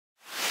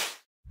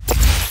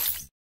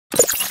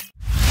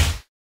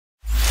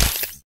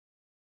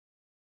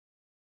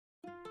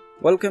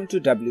Welcome to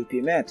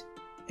Wpmet.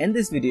 In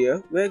this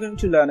video, we are going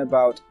to learn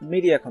about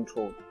media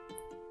control.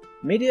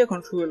 Media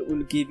control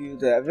will give you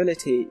the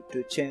ability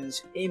to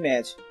change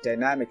image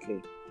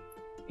dynamically.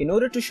 In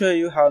order to show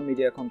you how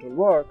media control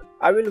works,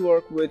 I will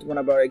work with one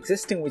of our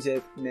existing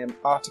widgets named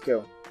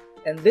Article.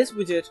 In this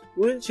widget,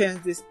 we will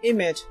change this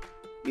image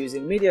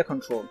using media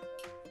control.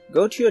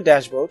 Go to your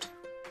dashboard,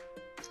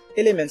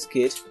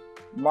 ElementsKit,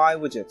 My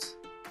Widgets,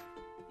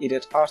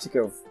 Edit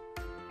Article.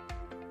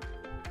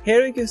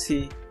 Here you can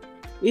see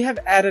we have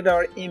added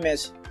our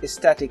image a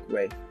static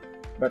way,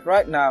 but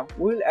right now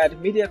we will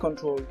add media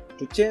control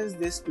to change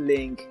this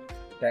link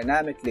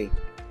dynamically.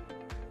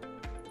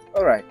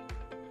 Alright,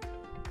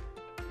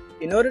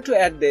 in order to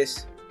add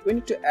this, we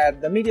need to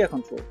add the media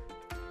control.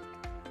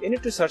 You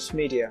need to search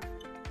media,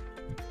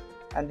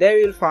 and there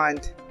you will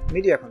find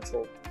media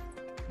control.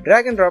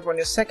 Drag and drop on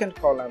your second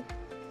column,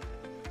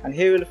 and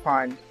here you will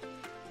find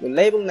your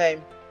label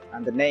name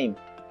and the name.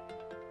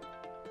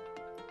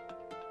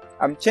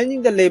 I'm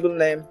changing the label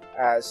name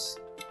as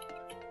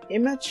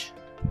image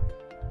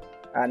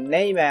and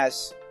name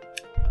as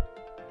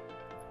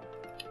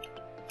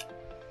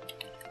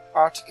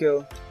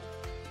article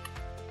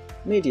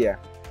media.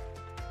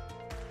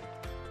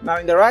 Now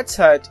in the right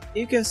side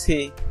you can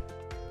see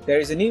there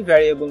is a new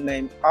variable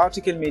named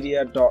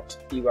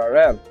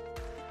articlemedia.url.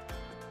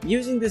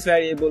 Using this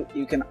variable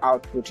you can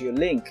output your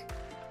link.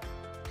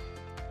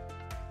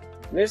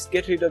 Let's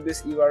get rid of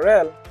this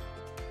URL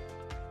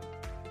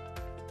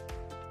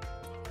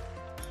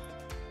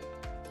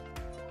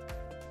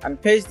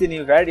and paste the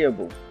new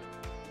variable.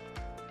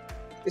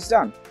 It's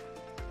done.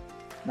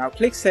 Now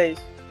click Save,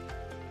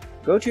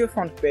 go to your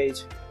front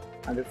page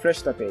and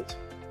refresh the page.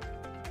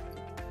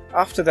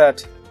 After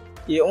that,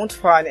 you won't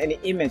find any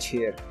image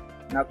here.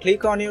 Now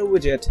click on your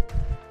widget.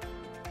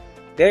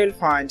 There you'll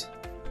find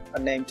a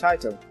name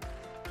title.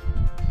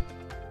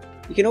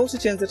 You can also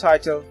change the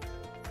title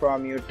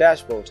from your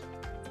dashboard.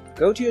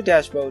 Go to your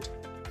dashboard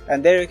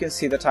and there you can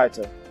see the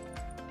title.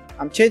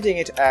 I'm changing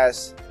it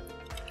as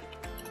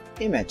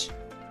image.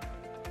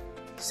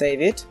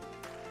 Save it,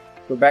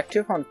 go back to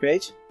your front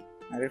page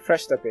and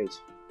refresh the page.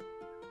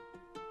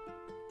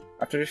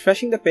 After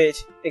refreshing the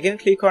page, again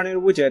click on your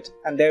widget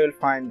and there you will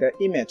find the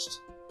image.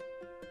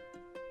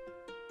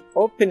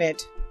 Open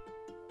it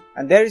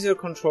and there is your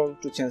control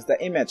to change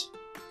the image.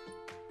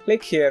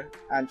 Click here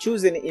and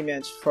choose any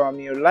image from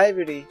your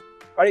library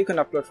or you can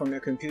upload from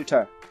your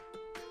computer.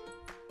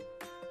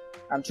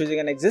 I'm choosing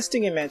an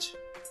existing image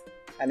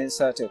and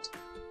insert it.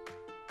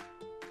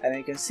 And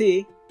you can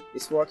see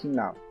it's working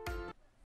now.